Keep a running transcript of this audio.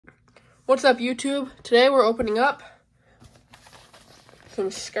What's up, YouTube? Today we're opening up some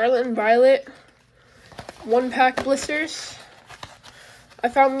Scarlet and Violet 1-pack blisters. I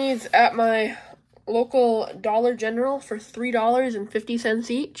found these at my local Dollar General for $3.50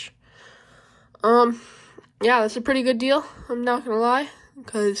 each. Yeah, that's a pretty good deal. I'm not gonna lie,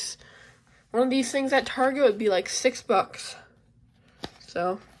 because one of these things at Target would be like $6.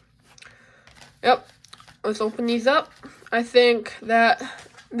 So, yep. Let's open these up. I think that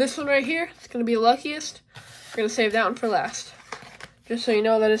this one right here is going to be the luckiest. We're going to save that one for last. Just so you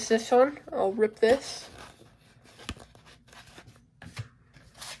know that it's this one. I'll rip this.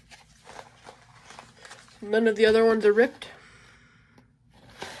 None of the other ones are ripped.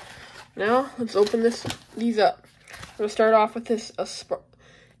 Now, let's open these up. I'm going to start off with this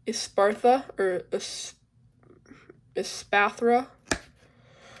Ispartha, or Ispathra,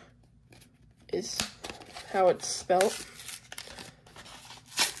 is how it's spelled.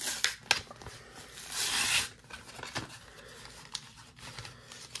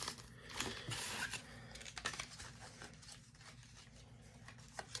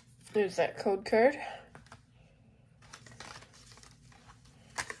 There's that code card.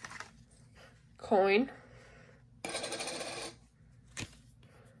 Coin.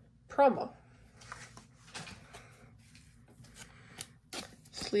 Promo.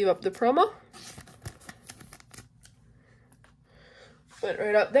 Sleeve up the promo. Put it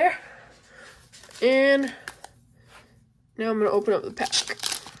right up there. And now I'm going to open up the pack.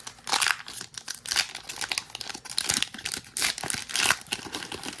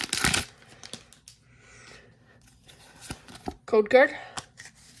 Code card.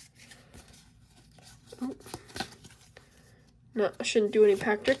 Oh. No, I shouldn't do any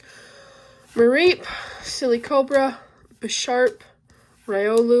pack trick. Mareep, Silly Cobra, Bisharp,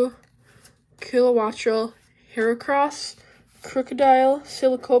 Riolu, Kilowattrel, Heracross, Crocodile,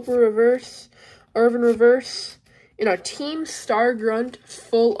 Silicobra Reverse, Arvin Reverse, in a Team Star Grunt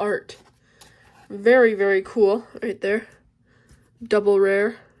full art. Very, very cool right there. Double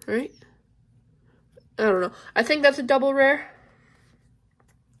rare, right? I don't know. I think that's a double rare.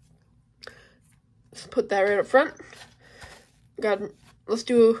 Let's put that right up front. Let's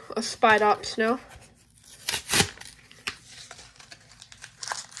do a Spidops now.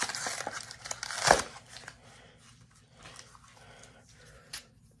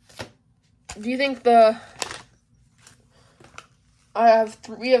 Do you think we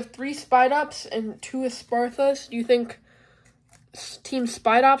have 3 Spidops and 2 Isparthas. Do you think Team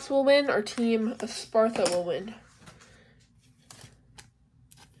Spidops will win or Team Ispartha will win?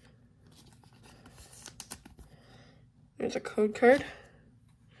 There's a code card.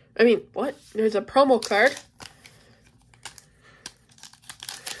 I mean, what? There's a promo card.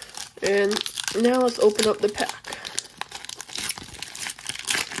 And now let's open up the pack.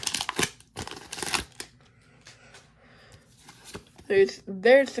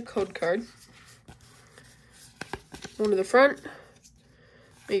 There's the code card. One to the front.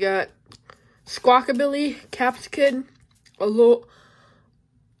 We got Squawkabilly, Capskid,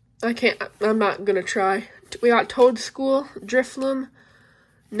 I'm not gonna try. We got Toadschool, Drifloon,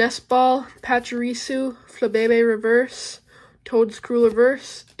 Nestball, Pachirisu, Flabebe Reverse, Toadscrew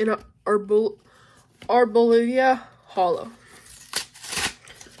Reverse, and Arbolivia Hollow.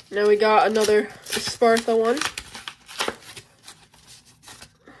 Now we got another Ispartha one.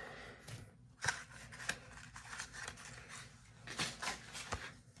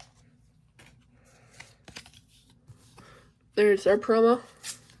 There's our promo.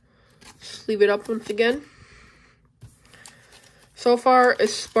 Sleeve it up once again. So far,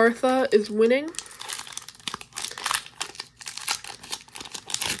 Ispartha is winning.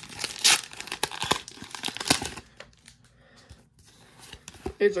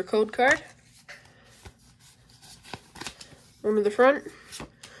 There's our code card. One to the front. We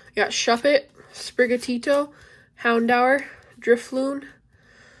got Shuppet, Sprigatito, Houndour, Drifloon,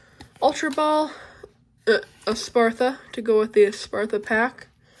 Ultra Ball, Ispartha to go with the Ispartha pack.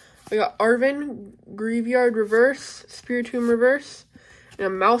 We got Arvin, Graveyard Reverse, Spiritomb Reverse, and a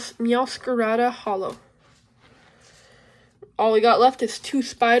Meowscarada Hollow. All we got left is 2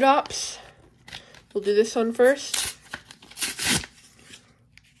 Spidops. We'll do this one first.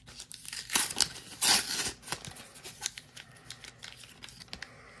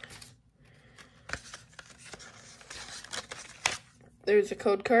 There's a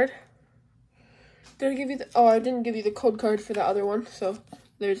code card. Did I give you the... Oh, I didn't give you the code card for the other one, so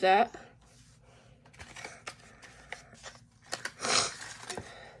there's that.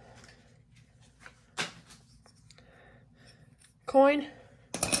 Coin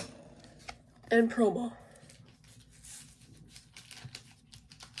and promo.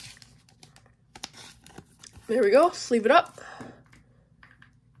 There we go. Sleeve it up.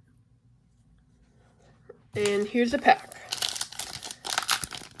 And here's the pack.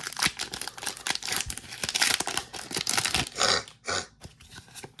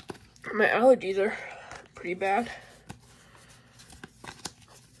 My allergies are pretty bad.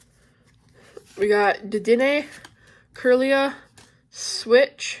 We got Dedenne, Curlia,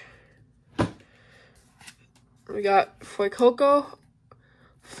 Switch. We got Fuecoco,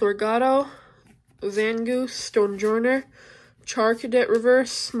 Florgato, Zangoose, Stonejourner, Charcadet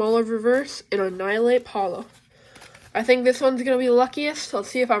Reverse, Smaller Reverse, and Annihilate Hollow. I think this one's going to be the luckiest. Let's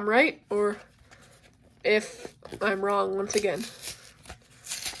see if I'm right or if I'm wrong once again.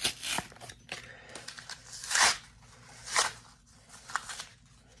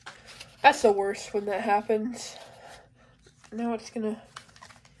 That's the worst when that happens. Now it's going to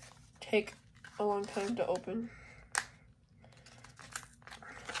take a long time to open.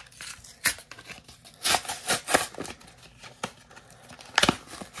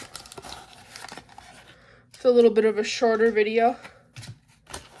 It's a little bit of a shorter video.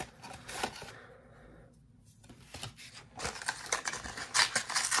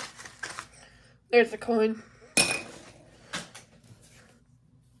 There's the coin.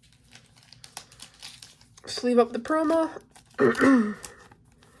 Sleeve up the promo.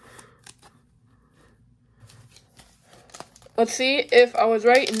 Let's see if I was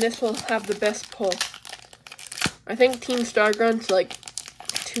right and this will have the best pull. I think Team Star Grunt's like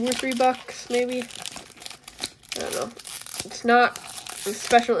 $2 or $3 maybe. I don't know. It's not a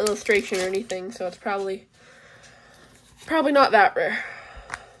special illustration or anything, so it's probably not that rare.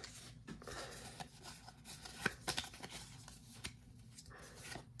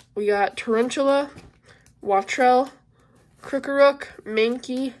 We got Tarantula, Watrel, Crookerook,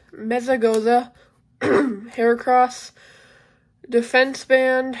 Mankey, Mezagoza, Heracross, Defense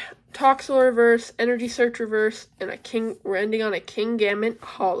Band, Toxel Reverse, Energy Search Reverse, and we're ending on a Kingambit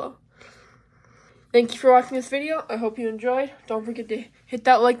Hollow. Thank you for watching this video. I hope you enjoyed. Don't forget to hit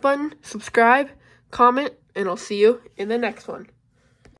that like button, subscribe, comment, and I'll see you in the next one.